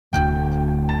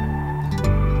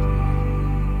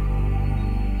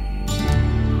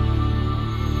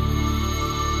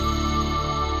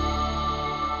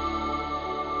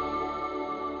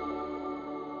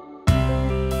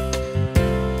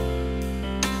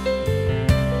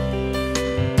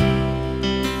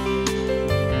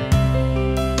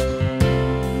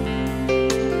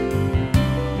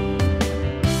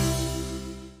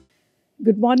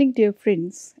Good morning, dear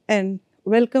friends, and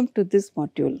welcome to this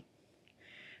module.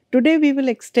 Today, we will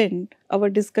extend our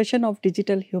discussion of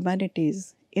digital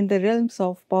humanities in the realms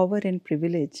of power and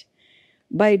privilege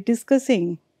by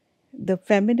discussing the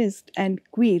feminist and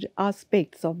queer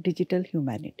aspects of digital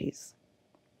humanities.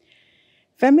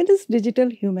 Feminist digital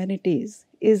humanities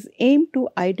is aimed to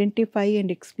identify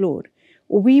and explore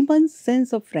women's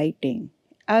sense of writing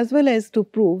as well as to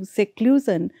prove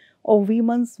seclusion of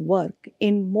women's work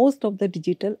in most of the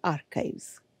digital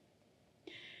archives.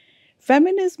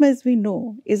 Feminism, as we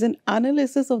know, is an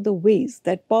analysis of the ways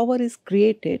that power is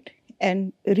created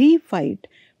and reified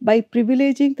by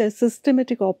privileging the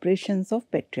systematic operations of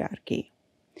patriarchy.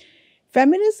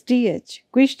 Feminist DH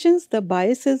questions the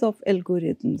biases of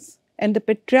algorithms and the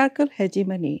patriarchal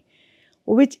hegemony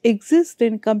which exist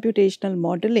in computational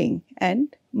modeling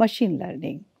and machine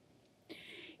learning.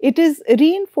 It is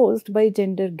reinforced by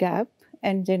gender gap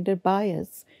and gender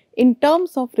bias in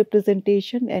terms of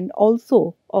representation and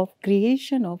also of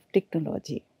creation of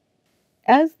technology.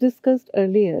 As discussed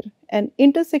earlier, an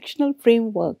intersectional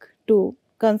framework to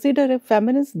consider a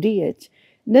feminist DH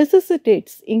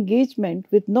necessitates engagement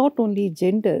with not only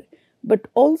gender but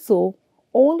also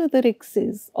all other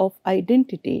axes of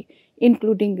identity,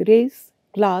 including race,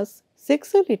 class,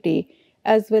 sexuality,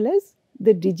 as well as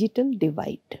the digital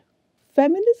divide.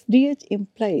 Feminist DH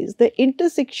implies the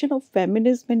intersection of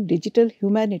feminism and digital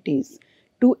humanities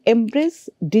to embrace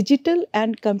digital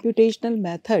and computational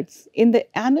methods in the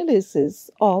analysis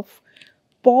of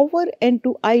power and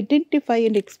to identify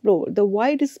and explore the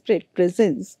widespread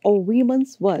presence of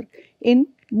women's work in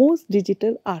most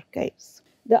digital archives.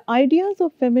 The ideas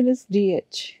of feminist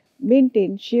DH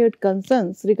maintain shared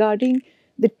concerns regarding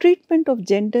the treatment of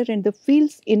gender and the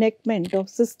field's enactment of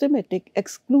systematic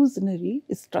exclusionary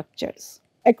structures.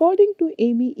 According to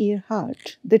Amy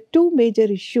Earhart, the two major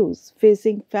issues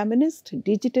facing feminist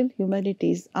digital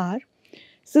humanities are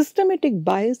systematic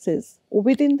biases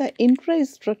within the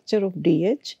infrastructure of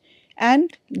DH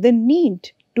and the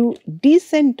need to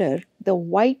decenter the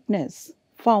whiteness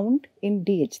found in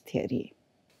DH theory.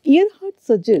 Earhart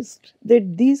suggests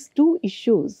that these two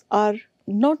issues are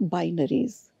not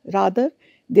binaries, rather,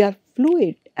 they are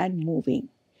fluid and moving.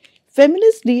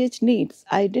 Feminist DH needs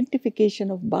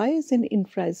identification of bias in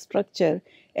infrastructure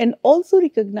and also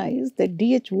recognize that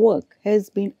DH work has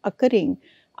been occurring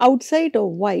outside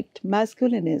of white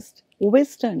masculinist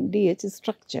Western DH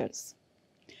structures.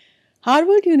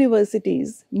 Harvard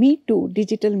University's Me Too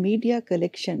digital media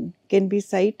collection can be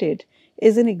cited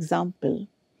as an example.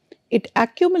 It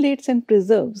accumulates and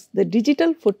preserves the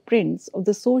digital footprints of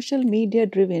the social media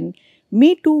driven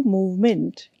Me Too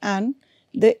movement and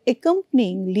the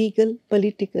accompanying legal,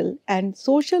 political, and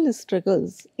social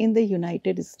struggles in the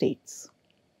United States.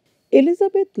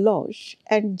 Elizabeth Losch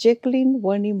and Jacqueline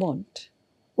Vernimont,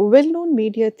 well-known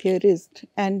media theorists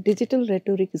and digital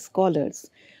rhetoric scholars,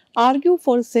 argue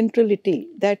for centrality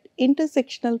that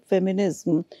intersectional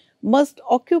feminism must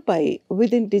occupy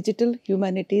within digital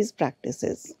humanities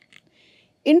practices.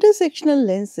 Intersectional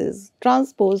lenses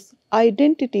transpose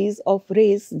identities of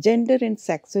race, gender, and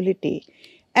sexuality,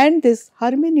 and this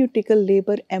hermeneutical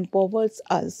labor empowers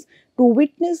us to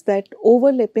witness that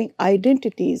overlapping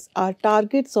identities are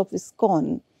targets of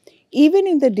scorn, even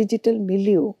in the digital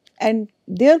milieu, and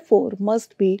therefore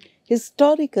must be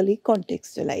historically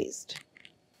contextualized.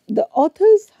 The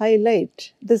authors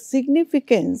highlight the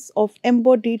significance of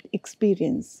embodied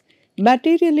experience,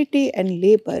 materiality, and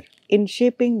labor in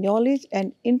shaping knowledge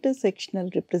and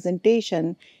intersectional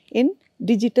representation in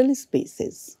digital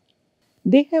spaces.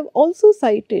 They have also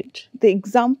cited the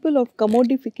example of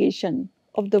commodification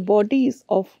of the bodies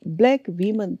of Black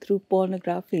women through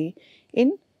pornography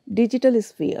in digital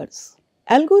spheres.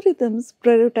 Algorithms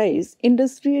prioritize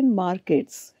industry and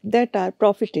markets that are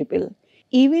profitable,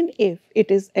 even if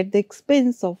it is at the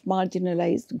expense of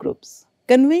marginalized groups.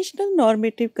 Conventional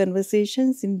normative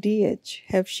conversations in DH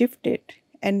have shifted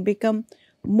and become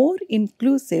more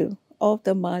inclusive of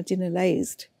the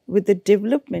marginalized with the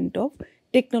development of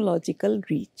technological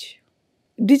reach.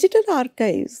 Digital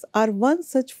archives are one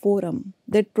such forum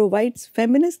that provides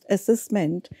feminist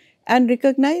assessment and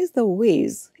recognizes the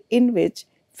ways in which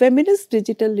feminist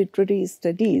digital literary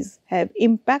studies have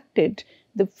impacted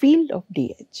the field of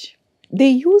DH. They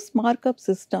use markup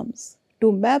systems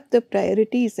to map the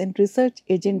priorities and research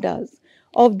agendas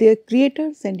of their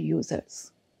creators and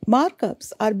users.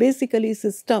 Markups are basically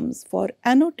systems for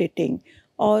annotating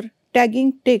or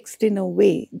tagging text in a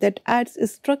way that adds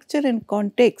structure and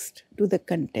context to the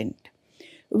content.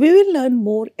 We will learn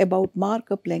more about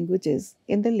markup languages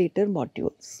in the later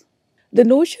modules. The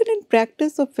notion and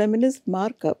practice of feminist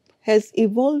markup has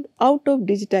evolved out of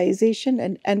digitization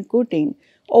and encoding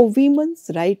of women's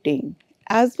writing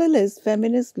as well as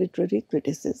feminist literary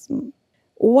criticism.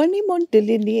 Vanimont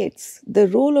delineates the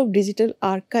role of digital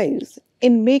archives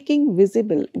in making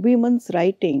visible women's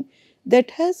writing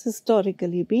that has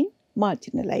historically been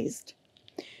marginalized.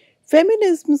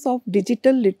 Feminisms of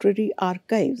digital literary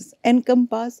archives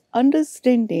encompass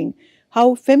understanding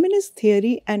how feminist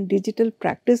theory and digital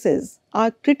practices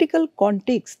are critical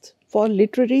contexts for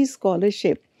literary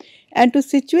scholarship and to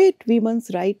situate women's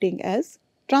writing as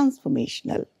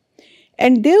transformational.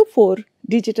 And therefore,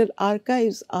 digital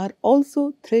archives are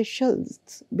also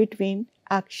thresholds between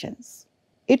actions.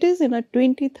 It is in a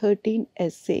 2013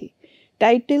 essay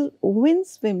titled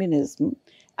Wins Feminism,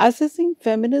 Assessing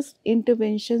Feminist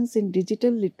Interventions in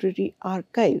Digital Literary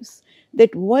Archives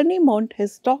that Vanimont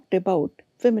has talked about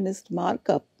feminist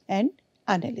markup and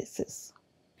analysis.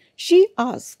 She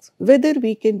asks whether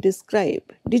we can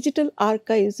describe digital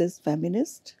archives as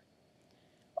feminist,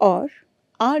 or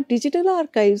are digital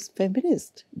archives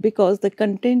feminist because the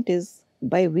content is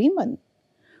by women,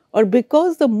 or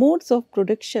because the modes of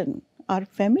production are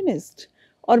feminist,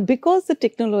 or because the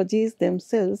technologies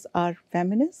themselves are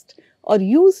feminist or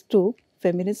used to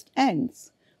feminist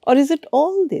ends? Or is it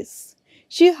all this?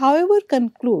 She, however,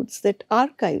 concludes that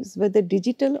archives, whether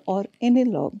digital or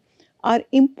analog, are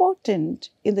important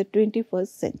in the 21st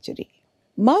century.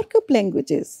 Markup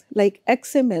languages like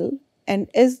XML and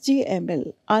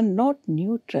SGML are not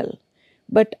neutral,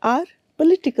 but are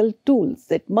political tools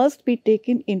that must be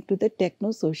taken into the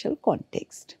techno-social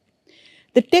context.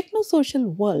 The techno-social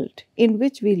world in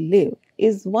which we live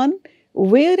is one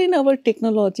wherein our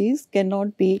technologies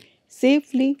cannot be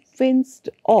safely fenced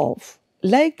off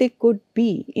like they could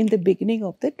be in the beginning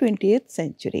of the 20th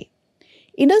century.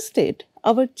 Instead,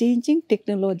 our changing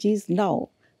technologies now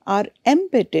are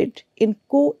embedded in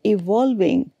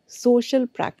co-evolving social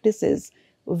practices,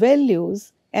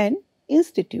 values, and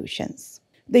institutions.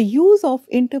 The use of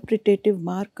interpretative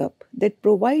markup that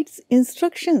provides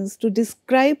instructions to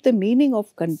describe the meaning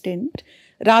of content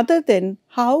rather than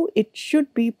how it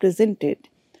should be presented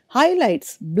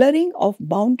highlights blurring of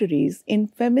boundaries in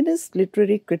feminist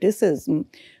literary criticism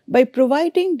by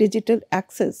providing digital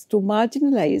access to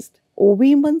marginalized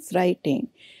women's writing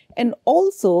and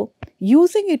also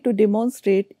using it to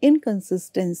demonstrate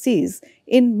inconsistencies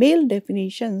in male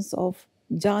definitions of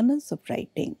genres of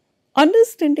writing.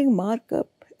 Understanding markup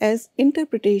as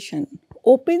interpretation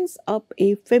opens up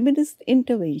a feminist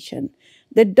intervention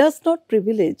that does not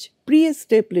privilege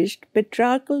pre-established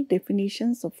patriarchal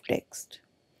definitions of text.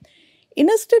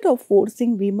 Instead of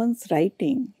forcing women's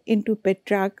writing into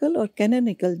patriarchal or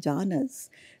canonical genres,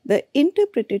 the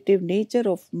interpretative nature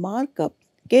of markup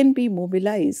can be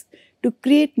mobilized to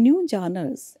create new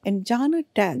genres and genre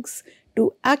tags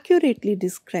to accurately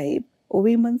describe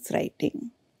women's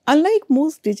writing. Unlike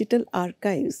most digital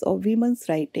archives of women's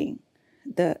writing,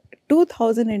 the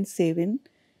 2007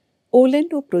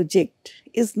 Olendo project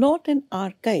is not an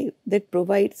archive that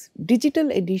provides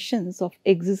digital editions of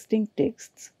existing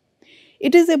texts.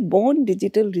 It is a born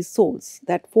digital resource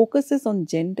that focuses on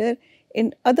gender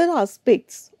and other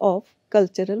aspects of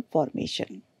cultural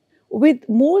formation. With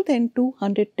more than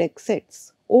 200 text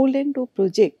sets, Olendo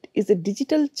Project is a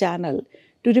digital channel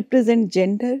to represent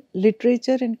gender,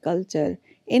 literature, and culture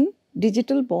in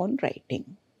digital born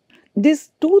writing.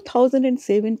 This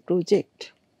 2007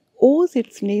 project owes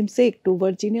its namesake to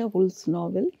Virginia Woolf's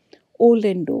novel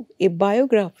Olendo, a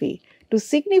biography, to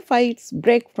signify its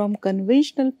break from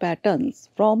conventional patterns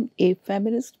from a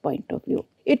feminist point of view.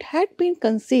 It had been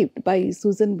conceived by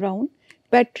Susan Brown,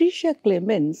 Patricia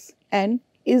Clemens, and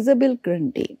Isabel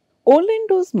Grundy.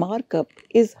 Olendo's markup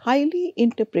is highly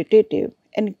interpretative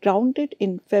and grounded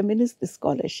in feminist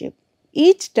scholarship.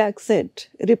 Each tag set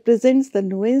represents the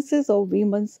nuances of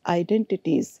women's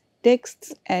identities,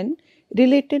 texts, and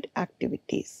related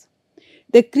activities.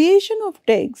 The creation of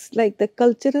tags like the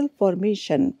cultural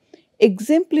formation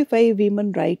exemplify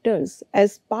women writers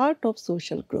as part of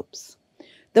social groups.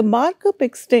 The markup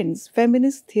extends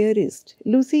feminist theorist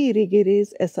Lucy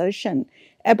Irigary's assertion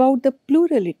about the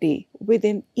plurality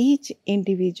within each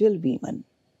individual woman.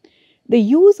 The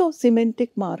use of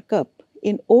semantic markup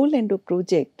in Olendo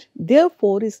project,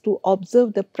 therefore, is to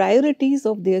observe the priorities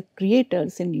of their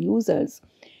creators and users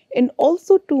and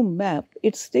also to map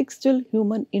its textual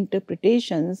human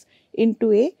interpretations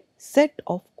into a set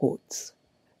of codes.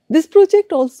 This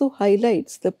project also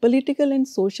highlights the political and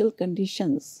social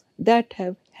conditions that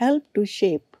have helped to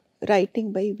shape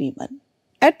writing by women.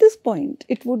 At this point,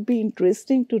 it would be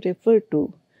interesting to refer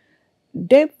to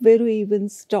Deb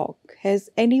Verhoeven's talk, Has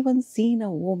Anyone Seen a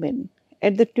Woman?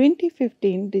 at the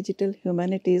 2015 Digital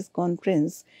Humanities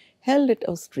Conference held at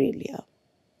Australia.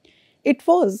 It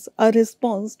was a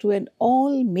response to an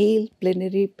all-male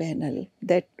plenary panel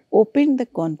that opened the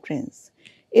conference.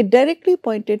 It directly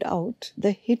pointed out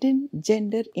the hidden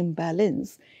gender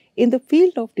imbalance in the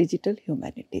field of digital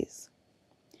humanities.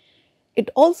 It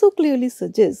also clearly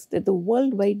suggests that the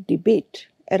worldwide debate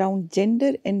around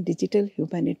gender and digital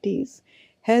humanities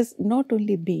has not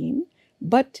only been,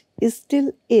 but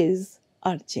still is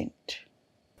urgent.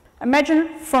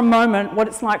 Imagine for a moment what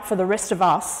it's like for the rest of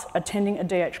us attending a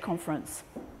DH conference.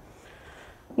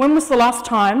 When was the last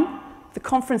time the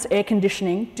conference air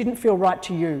conditioning didn't feel right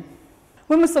to you?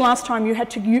 When was the last time you had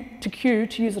to queue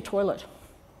to use a toilet?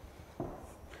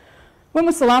 When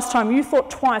was the last time you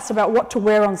thought twice about what to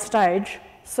wear on stage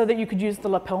so that you could use the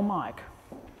lapel mic?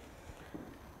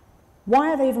 Why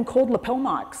are they even called lapel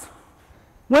mics?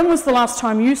 When was the last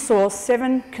time you saw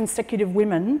 7 consecutive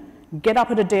women get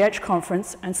up at a DH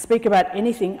conference and speak about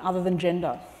anything other than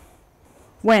gender?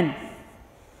 When?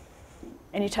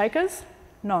 Any takers?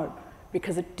 No,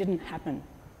 because it didn't happen.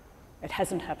 It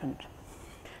hasn't happened.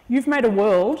 You've made a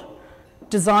world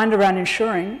designed around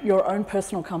ensuring your own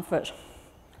personal comfort,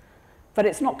 but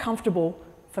it's not comfortable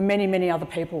for many, many other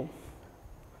people.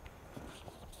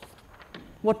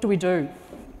 What do we do?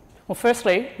 Well,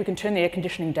 firstly, we can turn the air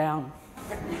conditioning down.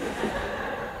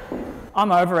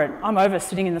 I'm over it. I'm over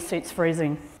sitting in the seats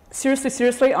freezing.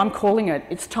 Seriously, I'm calling it.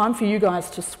 It's time for you guys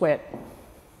to sweat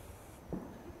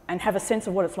and have a sense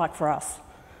of what it's like for us.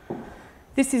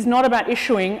 This is not about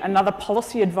issuing another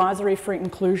policy advisory for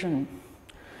inclusion.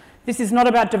 This is not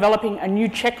about developing a new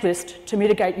checklist to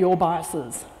mitigate your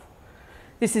biases.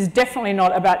 This is definitely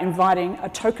not about inviting a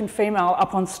token female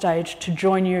up on stage to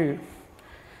join you.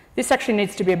 This actually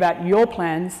needs to be about your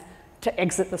plans to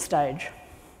exit the stage.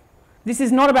 This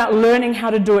is not about learning how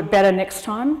to do it better next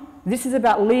time. This is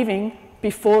about leaving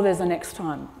before there's a next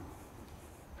time.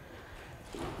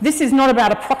 This is not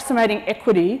about approximating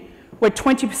equity where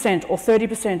 20% or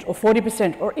 30% or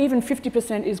 40% or even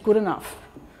 50% is good enough.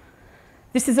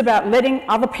 This is about letting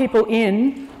other people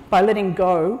in by letting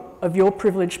go of your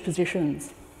privileged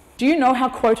positions. Do you know how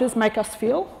quotas make us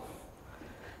feel?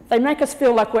 They make us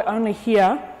feel like we're only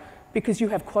here because you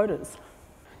have quotas,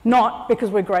 not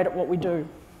because we're great at what we do.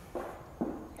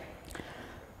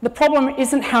 The problem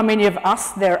isn't how many of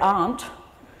us there aren't.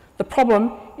 The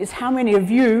problem is how many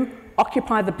of you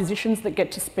occupy the positions that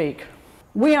get to speak.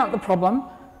 We aren't the problem,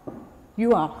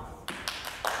 you are.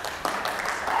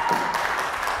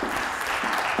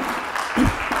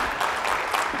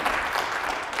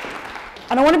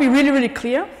 And I want to be really, really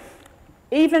clear.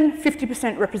 Even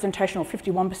 50% representation, or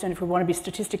 51% if we want to be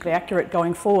statistically accurate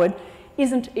going forward,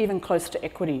 isn't even close to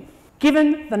equity.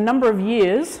 Given the number of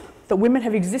years that women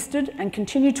have existed and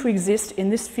continue to exist in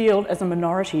this field as a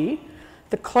minority,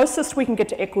 the closest we can get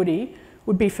to equity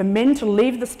would be for men to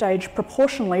leave the stage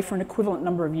proportionally for an equivalent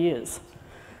number of years.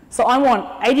 So I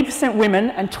want 80% women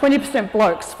and 20%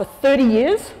 blokes for 30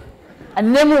 years,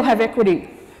 and then we'll have equity.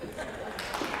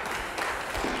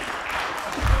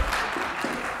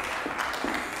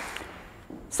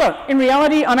 So, in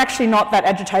reality, I'm actually not that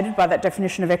agitated by that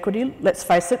definition of equity. Let's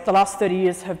face it, the last 30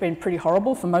 years have been pretty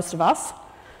horrible for most of us,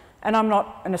 and I'm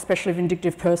not an especially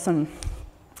vindictive person.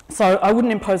 So I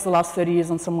wouldn't impose the last 30 years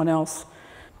on someone else,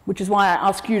 which is why I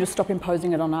ask you to stop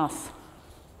imposing it on us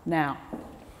now.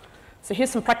 So here's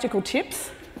some practical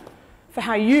tips for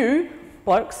how you,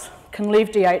 blokes, can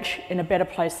leave DH in a better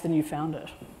place than you found it.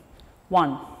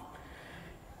 1,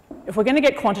 if we're going to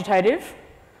get quantitative,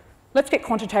 let's get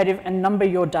quantitative and number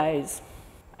your days,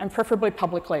 and preferably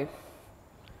publicly.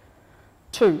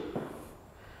 2,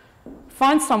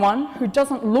 find someone who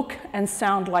doesn't look and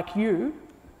sound like you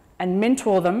and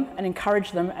mentor them and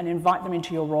encourage them and invite them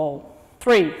into your role.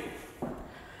 3,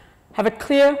 have a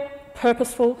clear,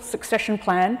 purposeful succession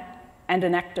plan and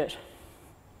enact it.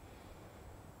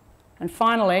 And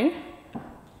finally,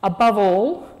 above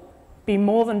all, be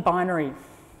more than binary.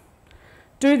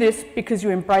 Do this because you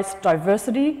embrace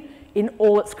diversity in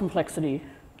all its complexity,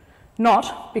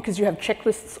 not because you have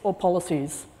checklists or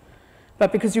policies,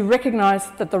 but because you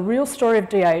recognise that the real story of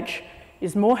DH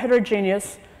is more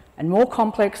heterogeneous and more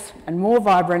complex and more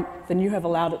vibrant than you have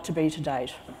allowed it to be to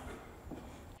date.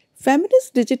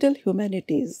 Feminist digital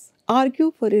humanities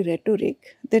argue for a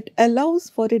rhetoric that allows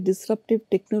for a disruptive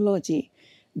technology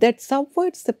that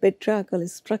subverts the patriarchal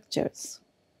structures.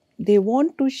 They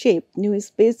want to shape new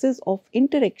spaces of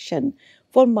interaction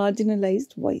for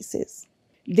marginalized voices.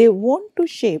 They want to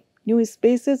shape new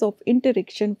spaces of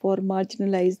interaction for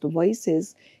marginalized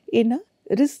voices in a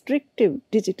restrictive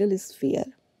digital sphere.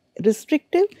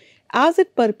 Restrictive as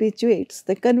it perpetuates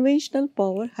the conventional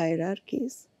power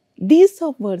hierarchies. These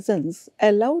subversions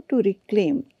allow to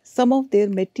reclaim some of their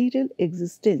material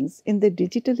existence in the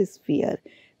digital sphere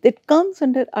that comes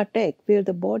under attack where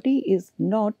the body is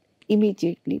not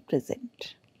immediately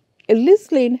present.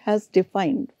 Liz Lane has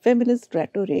defined feminist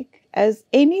rhetoric as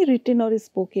any written or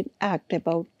spoken act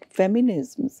about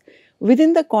feminisms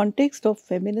within the context of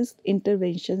feminist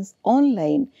interventions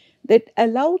online that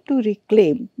allow to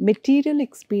reclaim material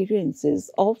experiences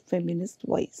of feminist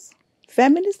voice.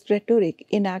 Feminist rhetoric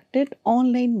enacted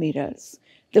online mirrors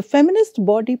the feminist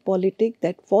body politic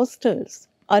that fosters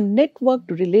a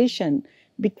networked relation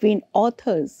between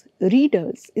authors,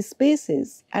 readers,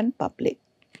 spaces, and public.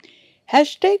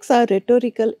 Hashtags are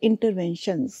rhetorical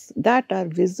interventions that are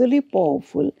visually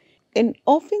powerful and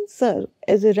often serve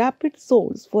as a rapid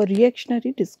source for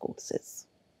reactionary discourses.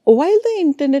 While the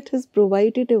internet has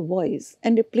provided a voice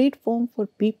and a platform for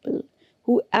people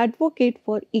who advocate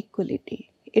for equality,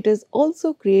 it has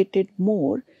also created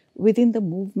more within the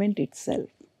movement itself.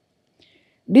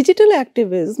 Digital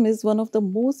activism is one of the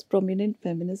most prominent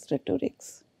feminist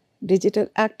rhetorics. Digital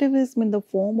activism in the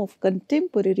form of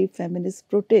contemporary feminist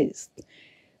protests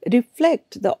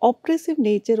reflect the oppressive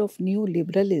nature of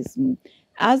neoliberalism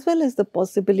as well as the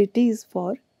possibilities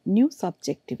for new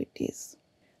subjectivities.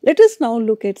 Let us now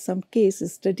look at some case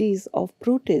studies of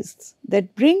protests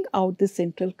that bring out the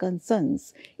central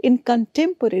concerns in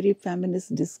contemporary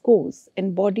feminist discourse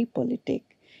and body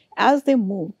politic as they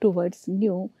move towards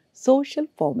new social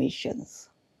formations.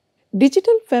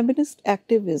 Digital feminist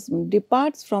activism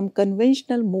departs from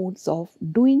conventional modes of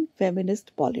doing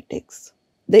feminist politics.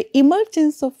 The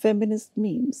emergence of feminist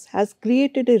memes has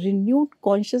created a renewed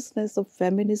consciousness of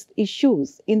feminist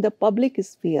issues in the public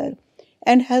sphere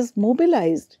and has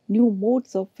mobilized new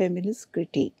modes of feminist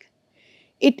critique.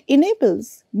 It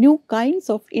enables new kinds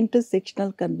of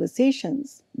intersectional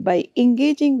conversations by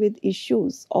engaging with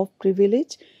issues of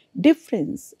privilege,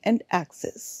 difference, and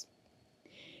access.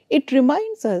 It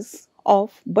reminds us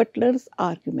of Butler's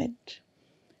argument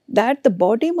that the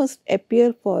body must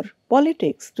appear for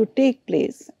politics to take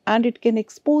place and it can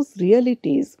expose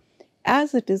realities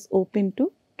as it is open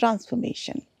to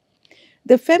transformation.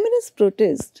 The feminist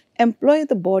protests employ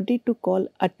the body to call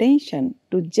attention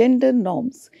to gender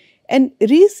norms and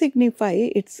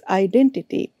re-signify its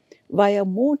identity via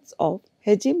modes of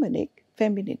hegemonic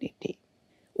femininity.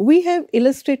 We have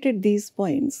illustrated these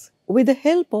points with the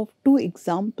help of two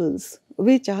examples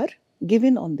which are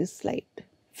given on this slide.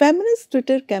 Feminist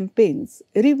Twitter campaigns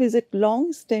revisit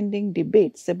long-standing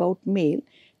debates about male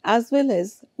as well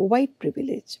as white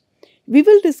privilege. We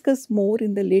will discuss more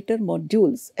in the later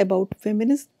modules about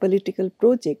feminist political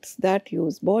projects that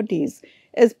use bodies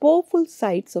as powerful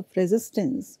sites of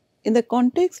resistance in the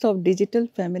context of digital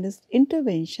feminist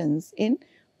interventions in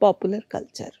popular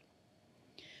culture.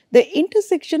 The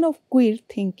intersection of queer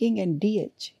thinking and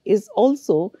DH is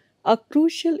also a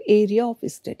crucial area of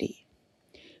study.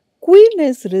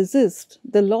 Queerness resists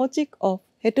the logic of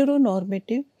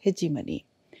heteronormative hegemony,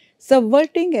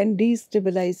 subverting and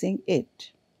destabilizing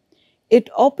it. It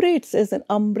operates as an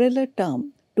umbrella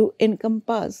term to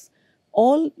encompass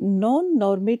all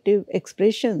non-normative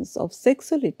expressions of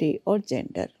sexuality or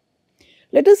gender.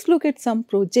 Let us look at some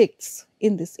projects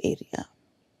in this area.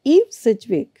 Eve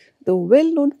Sedgwick, the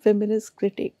well-known feminist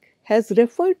critic, has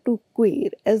referred to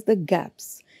queer as the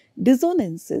gaps,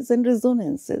 dissonances and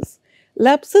resonances,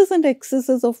 lapses and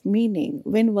excesses of meaning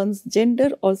when one's gender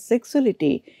or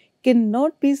sexuality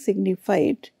cannot be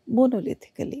signified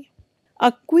monolithically.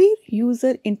 A queer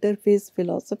user interface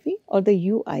philosophy, or the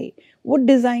UI, would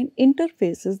design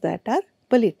interfaces that are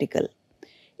political.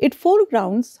 It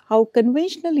foregrounds how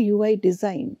conventional UI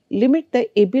design limit the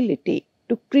ability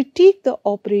to critique the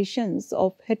operations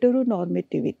of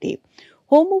heteronormativity,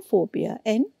 homophobia,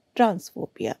 and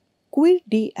transphobia. Queer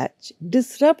DH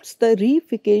disrupts the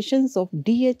reifications of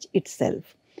DH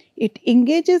itself. It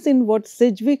engages in what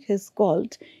Sedgwick has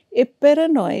called a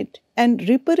paranoid and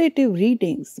reparative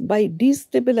readings by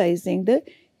destabilizing the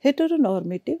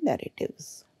heteronormative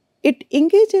narratives. It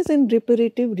engages in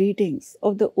reparative readings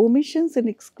of the omissions and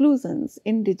exclusions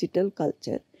in digital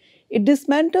culture. It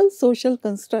dismantles social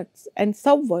constructs and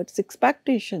subverts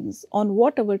expectations on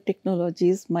what our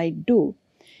technologies might do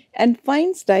and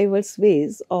finds diverse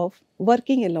ways of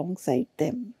working alongside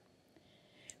them.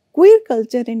 Queer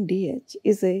culture in DH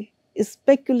is a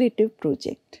speculative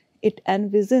project. It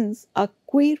envisions a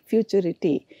queer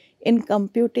futurity in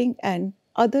computing and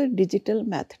other digital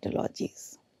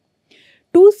methodologies.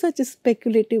 Two such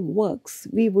speculative works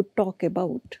we would talk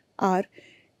about are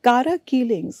Kara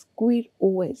Keeling's Queer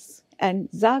OS and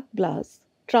Zach Glass'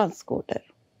 Transcoder.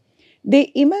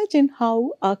 They imagine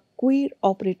how a queer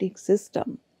operating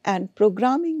system and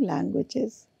programming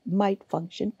languages might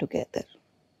function together.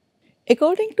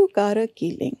 According to Kara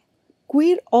Keeling,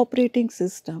 queer operating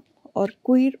system or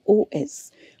queer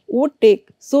OS would take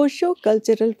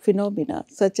socio-cultural phenomena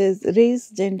such as race,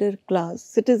 gender, class,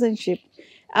 citizenship,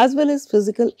 as well as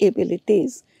physical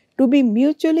abilities to be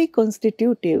mutually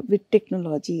constitutive with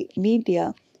technology,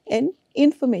 media, and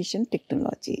information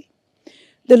technology.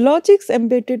 The logics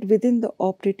embedded within the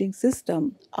operating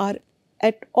system are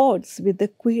at odds with the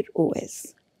queer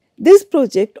OS. This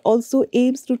project also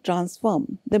aims to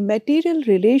transform the material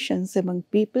relations among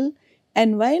people,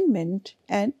 environment,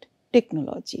 and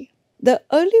technology. The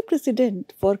early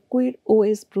precedent for Queer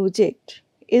OS project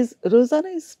is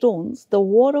Rosanna Stone's The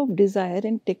War of Desire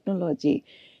and Technology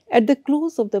at the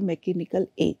close of the mechanical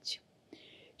age.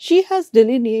 She has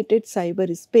delineated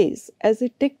cyberspace as a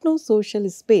techno-social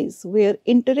space where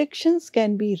interactions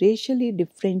can be racially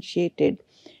differentiated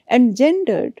and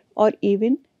gendered or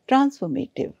even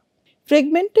transformative.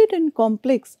 Fragmented and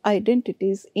complex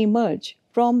identities emerge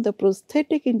from the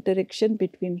prosthetic interaction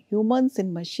between humans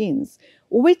and machines,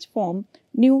 which form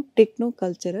new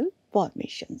techno-cultural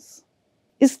formations.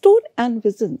 Stone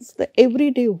envisions the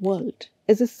everyday world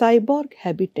as a cyborg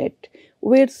habitat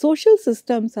where social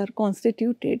systems are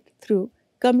constituted through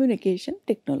communication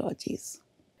technologies.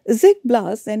 Zig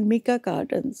Blas and Mika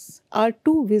Cardens are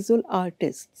two visual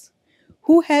artists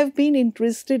who have been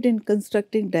interested in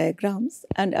constructing diagrams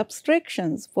and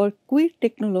abstractions for queer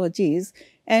technologies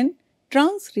and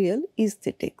transreal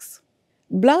aesthetics.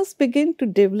 Blas began to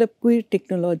develop queer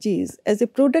technologies as a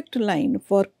product line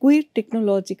for queer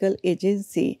technological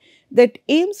agency that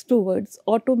aims towards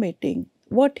automating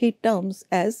what he terms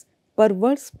as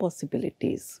perverse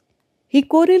possibilities. He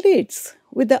correlates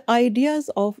with the ideas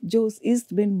of Jose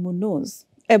Eastman Munoz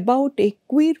about a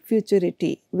queer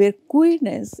futurity where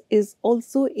queerness is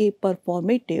also a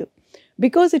performative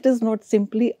because it is not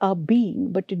simply a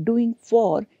being but a doing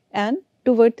for and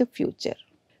toward the future.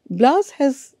 Blas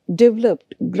has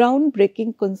developed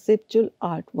groundbreaking conceptual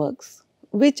artworks,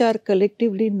 which are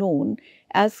collectively known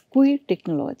as queer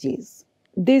technologies.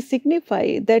 They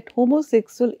signify that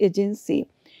homosexual agency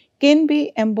can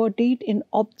be embodied in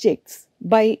objects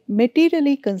by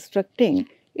materially constructing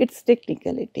its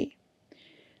technicality.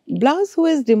 Blas, who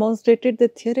has demonstrated the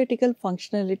theoretical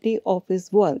functionality of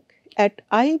his work at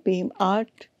I-Beam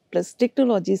Art plus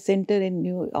Technology Center in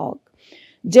New York,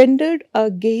 gendered a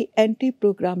gay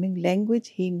anti-programming language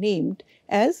he named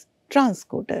as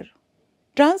Transcoder.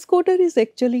 Transcoder is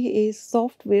actually a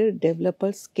software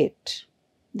developer's kit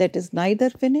that is neither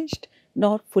finished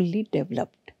nor fully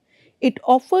developed. It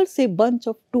offers a bunch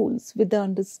of tools with the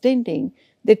understanding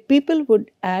that people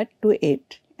would add to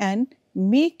it and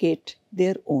make it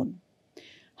their own.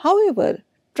 However,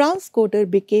 Transcoder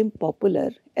became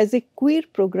popular as a queer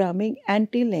programming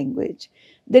anti-language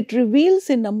that reveals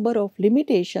a number of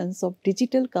limitations of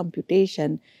digital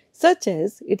computation, such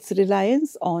as its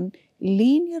reliance on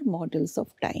linear models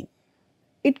of time.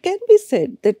 It can be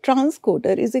said that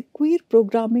Transcoder is a queer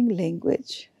programming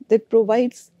language that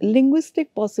provides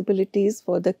linguistic possibilities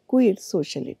for the queer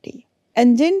sociality.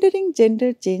 Engendering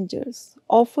gender changers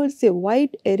offers a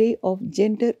wide array of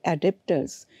gender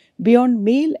adapters beyond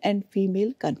male and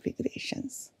female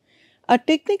configurations. A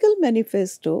technical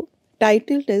manifesto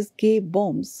titled as Gay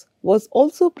Bombs was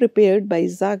also prepared by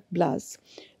Zach Blas,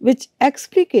 which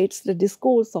explicates the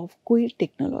discourse of queer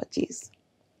technologies.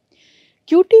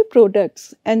 QT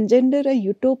products engender a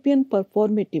utopian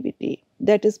performativity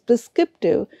that is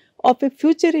prescriptive of a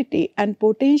futurity and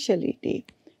potentiality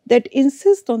that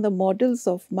insist on the models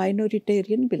of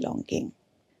minoritarian belonging.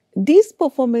 These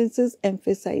performances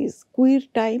emphasize queer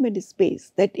time and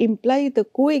space that imply the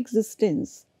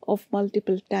coexistence of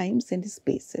multiple times and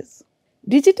spaces.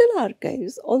 Digital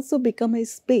archives also become a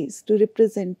space to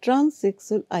represent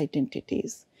transsexual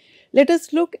identities. Let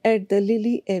us look at the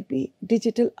Lily Abbey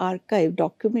Digital Archive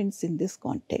documents in this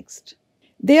context.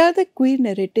 They are the queer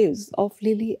narratives of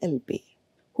Lily Abbey,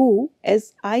 who,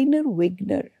 as Einar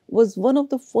Wigner, was one of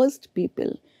the first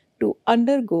people to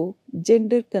undergo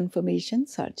gender confirmation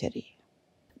surgery.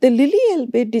 The Lily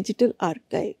Abbey Digital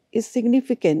Archive is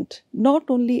significant not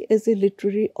only as a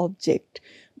literary object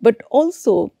but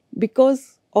also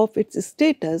because of its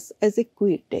status as a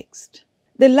queer text.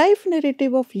 The life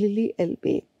narrative of Lily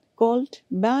Abbey, called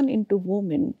Man into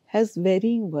Woman, has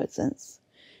varying versions.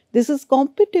 This is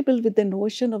compatible with the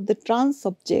notion of the trans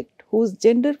subject whose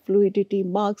gender fluidity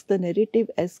marks the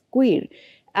narrative as queer,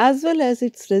 as well as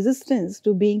its resistance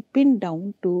to being pinned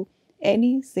down to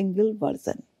any single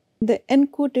version. The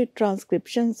encoded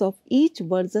transcriptions of each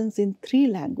versions in 3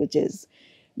 languages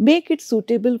make it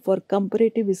suitable for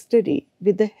comparative study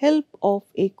with the help of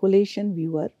a collation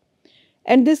viewer,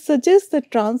 and this suggests the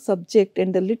trans subject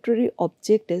and the literary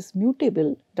object as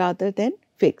mutable rather than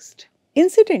fixed.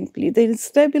 Incidentally, the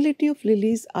instability of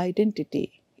Lily's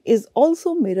identity is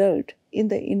also mirrored in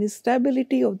the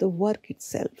instability of the work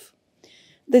itself.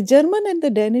 The German and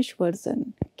the Danish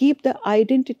version keep the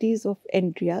identities of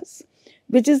Andreas,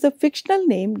 which is the fictional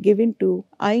name given to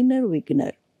Einar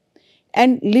Wigner,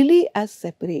 and Lily as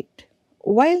separate,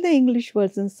 while the English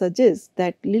version suggests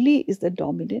that Lily is the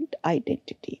dominant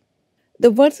identity. The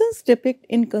versions depict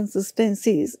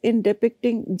inconsistencies in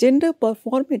depicting gender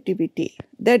performativity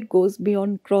that goes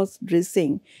beyond cross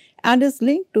dressing and is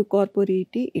linked to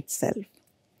corporeity itself.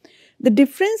 The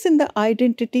difference in the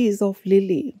identities of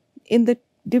Lily in the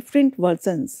different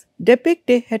versions depict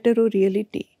a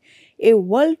heteroreality, a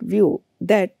worldview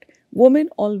that women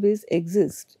always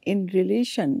exist in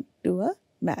relation to a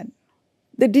man.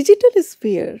 The digital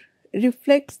sphere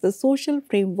reflects the social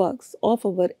frameworks of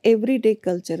our everyday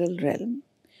cultural realm.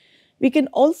 We can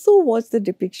also watch the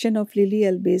depiction of Lily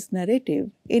Elbe's narrative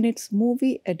in its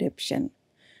movie adaptation,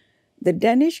 The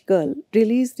Danish Girl,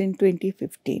 released in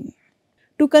 2015.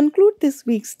 To conclude this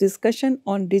week's discussion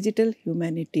on digital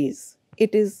humanities,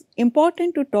 it is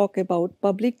important to talk about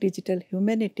public digital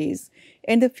humanities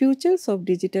and the futures of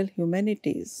digital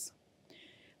humanities.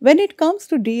 When it comes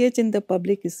to DH in the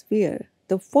public sphere,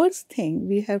 the first thing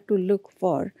we have to look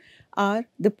for are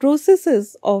the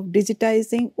processes of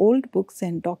digitizing old books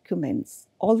and documents.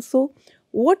 Also,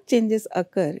 what changes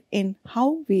occur in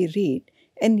how we read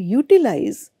and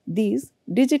utilize these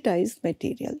digitized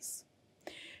materials.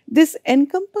 This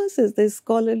encompasses the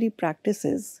scholarly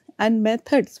practices and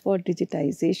methods for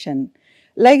digitization,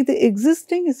 like the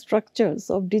existing structures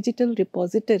of digital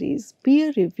repositories,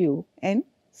 peer review, and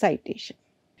citation.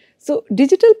 So,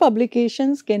 digital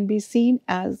publications can be seen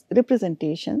as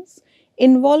representations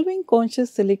involving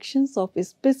conscious selections of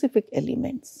specific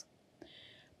elements.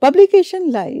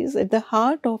 Publication lies at the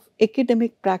heart of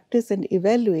academic practice and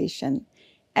evaluation,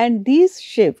 and these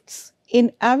shifts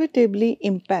inevitably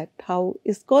impact how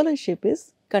scholarship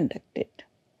is conducted.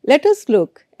 Let us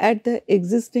look at the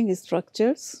existing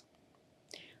structures,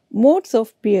 modes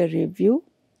of peer review,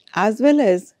 as well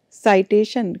as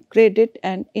citation, credit,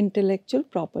 and intellectual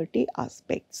property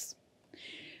aspects.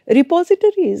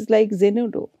 Repositories like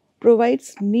Zenodo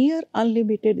provides near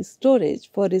unlimited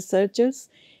storage for researchers,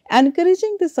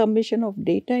 encouraging the submission of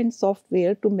data and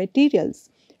software to materials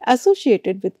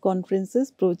associated with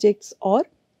conferences, projects, or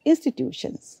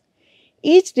institutions.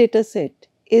 Each dataset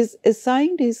is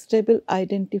assigned a stable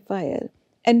identifier,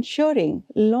 ensuring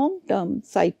long-term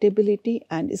citability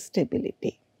and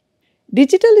stability.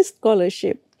 Digital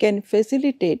scholarship can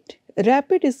facilitate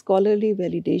rapid scholarly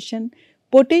validation,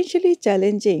 potentially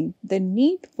challenging the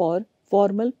need for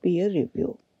formal peer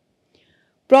review.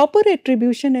 Proper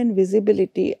attribution and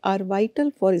visibility are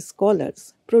vital for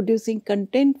scholars producing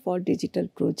content for digital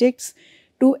projects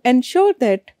to ensure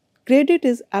that credit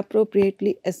is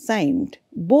appropriately assigned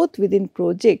both within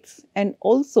projects and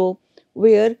also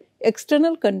where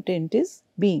external content is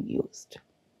being used.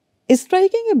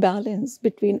 Striking a balance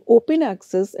between open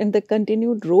access and the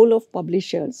continued role of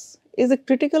publishers is a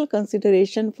critical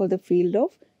consideration for the field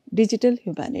of digital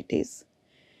humanities.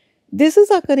 This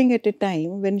is occurring at a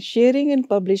time when sharing and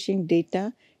publishing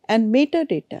data and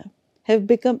metadata have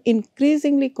become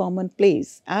increasingly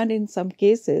commonplace and in some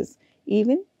cases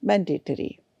even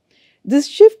mandatory. This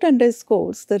shift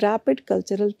underscores the rapid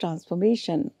cultural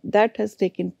transformation that has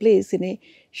taken place in a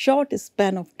short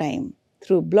span of time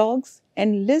through blogs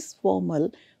and less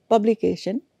formal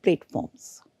publication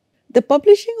platforms. The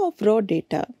publishing of raw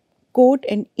data, code,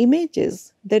 and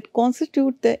images that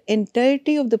constitute the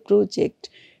entirety of the project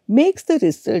makes the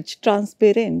research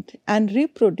transparent and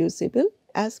reproducible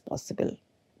as possible.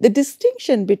 The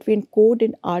distinction between code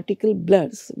and article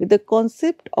blurs with the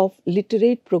concept of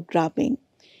literate programming,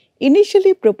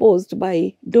 initially proposed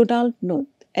by Donald Knuth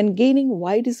and gaining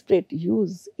widespread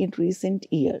use in recent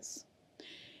years.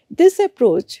 This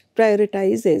approach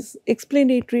prioritizes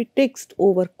explanatory text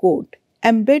over code,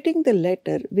 embedding the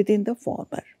latter within the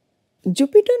former.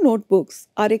 Jupyter notebooks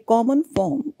are a common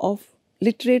form of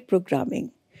literate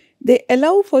programming. They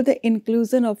allow for the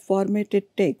inclusion of formatted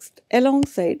text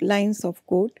alongside lines of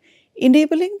code,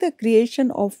 enabling the creation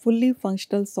of fully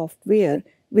functional software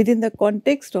within the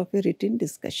context of a written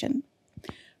discussion.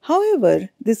 However,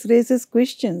 this raises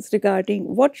questions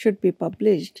regarding what should be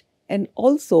published and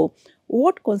also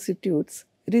what constitutes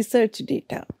research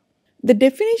data. The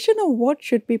definition of what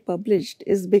should be published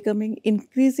is becoming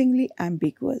increasingly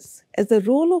ambiguous as the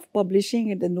role of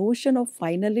publishing and the notion of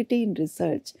finality in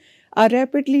research are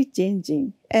rapidly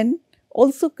changing and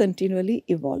also continually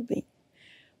evolving.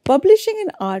 Publishing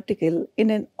an article in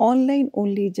an online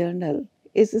only journal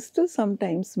is still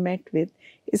sometimes met with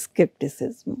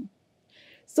skepticism.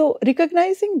 So,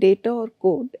 recognizing data or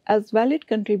code as valid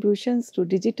contributions to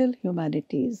digital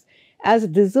humanities as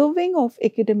deserving of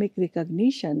academic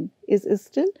recognition is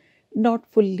still not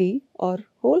fully or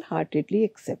wholeheartedly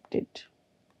accepted.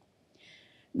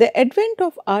 The advent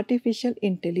of artificial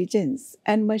intelligence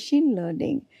and machine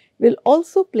learning will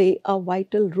also play a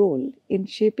vital role in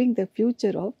shaping the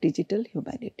future of digital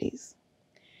humanities.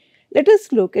 Let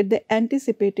us look at the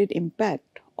anticipated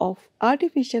impact of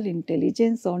artificial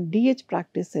intelligence on DH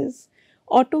practices,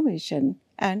 automation,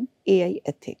 and AI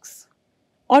ethics.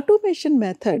 Automation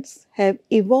methods have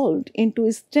evolved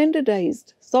into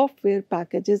standardized software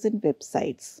packages and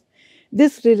websites.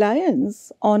 This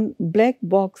reliance on black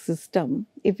box system,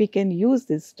 if we can use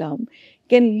this term,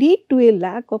 can lead to a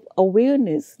lack of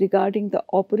awareness regarding the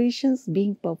operations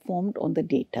being performed on the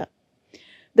data.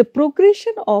 The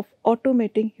progression of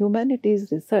automating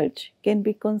humanities research can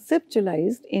be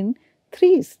conceptualized in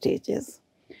three stages.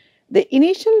 The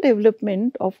initial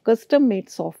development of custom made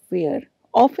software,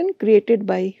 often created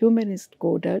by humanist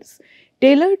coders,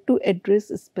 tailored to address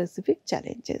specific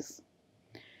challenges.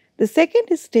 The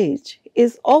second stage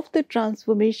is of the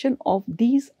transformation of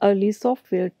these early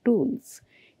software tools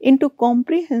into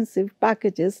comprehensive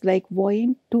packages like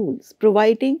Voyant tools,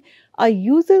 providing a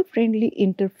user friendly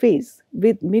interface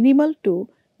with minimal to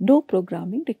no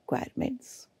programming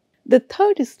requirements. The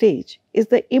third stage is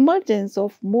the emergence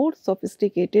of more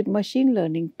sophisticated machine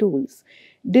learning tools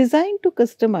designed to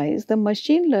customize the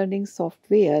machine learning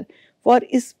software for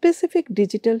specific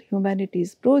digital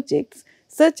humanities projects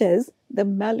such as the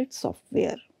Mallet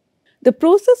software. The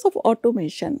process of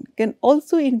automation can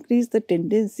also increase the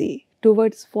tendency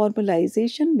towards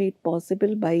formalization made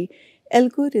possible by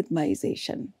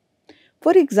algorithmization.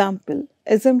 For example,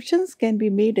 assumptions can be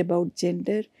made about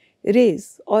gender,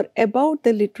 race, or about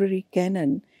the literary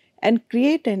canon and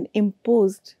create an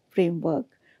imposed framework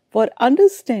for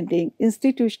understanding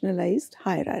institutionalized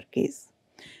hierarchies.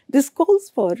 This calls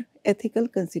for ethical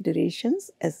considerations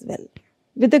as well.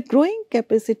 With a growing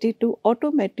capacity to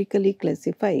automatically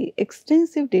classify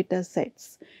extensive data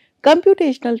sets,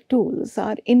 computational tools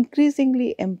are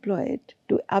increasingly employed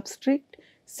to abstract,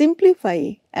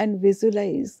 simplify, and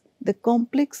visualize the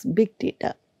complex big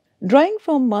data. Drawing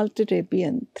from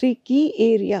Maltarabian, three key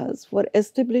areas for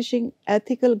establishing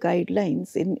ethical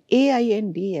guidelines in AI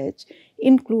and DH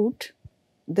include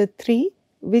the three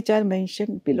which are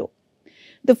mentioned below.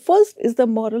 The first is the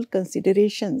moral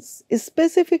considerations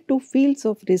specific to fields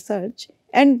of research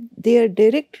and their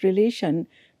direct relation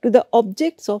to the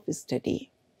objects of study.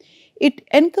 It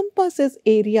encompasses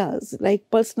areas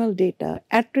like personal data,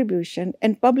 attribution,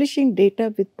 and publishing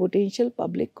data with potential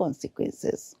public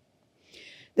consequences.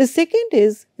 The second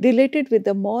is related with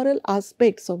the moral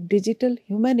aspects of digital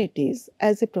humanities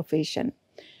as a profession,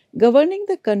 governing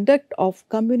the conduct of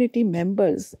community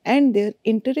members and their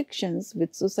interactions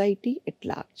with society at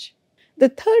large. The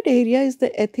third area is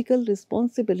the ethical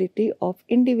responsibility of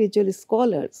individual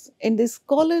scholars and the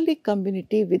scholarly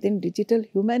community within digital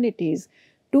humanities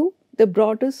to the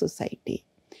broader society,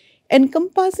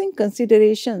 encompassing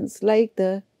considerations like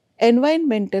the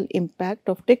environmental impact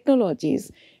of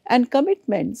technologies and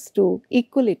commitments to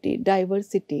equality,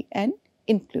 diversity, and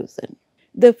inclusion.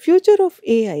 The future of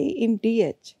AI in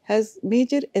DH has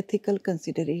major ethical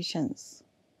considerations.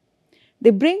 They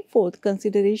bring forth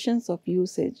considerations of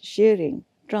usage, sharing,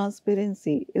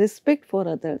 transparency, respect for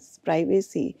others,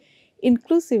 privacy,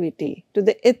 inclusivity, to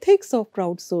the ethics of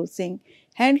crowdsourcing,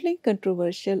 handling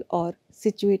controversial or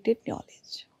situated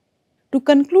knowledge. To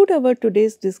conclude our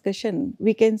today's discussion,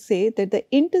 we can say that the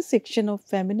intersection of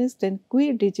feminist and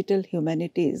queer digital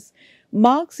humanities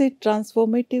marks a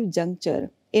transformative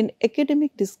juncture in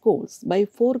academic discourse by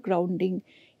foregrounding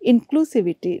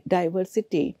inclusivity,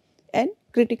 diversity, and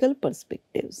critical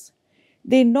perspectives.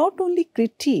 They not only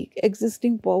critique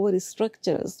existing power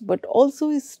structures but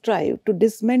also strive to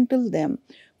dismantle them,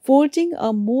 forging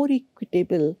a more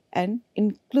equitable and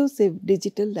inclusive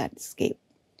digital landscape.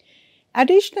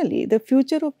 Additionally, the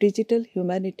future of digital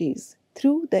humanities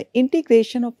through the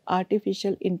integration of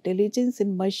artificial intelligence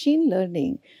and machine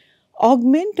learning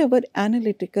augment our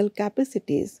analytical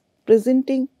capacities,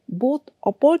 presenting both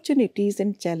opportunities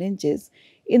and challenges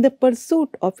in the pursuit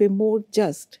of a more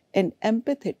just and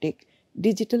empathetic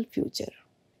digital future.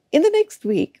 In the next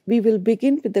week, we will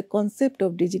begin with the concept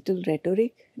of digital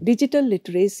rhetoric, digital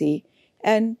literacy,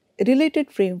 and related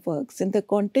frameworks in the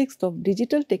context of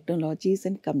digital technologies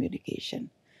and communication.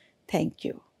 Thank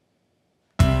you.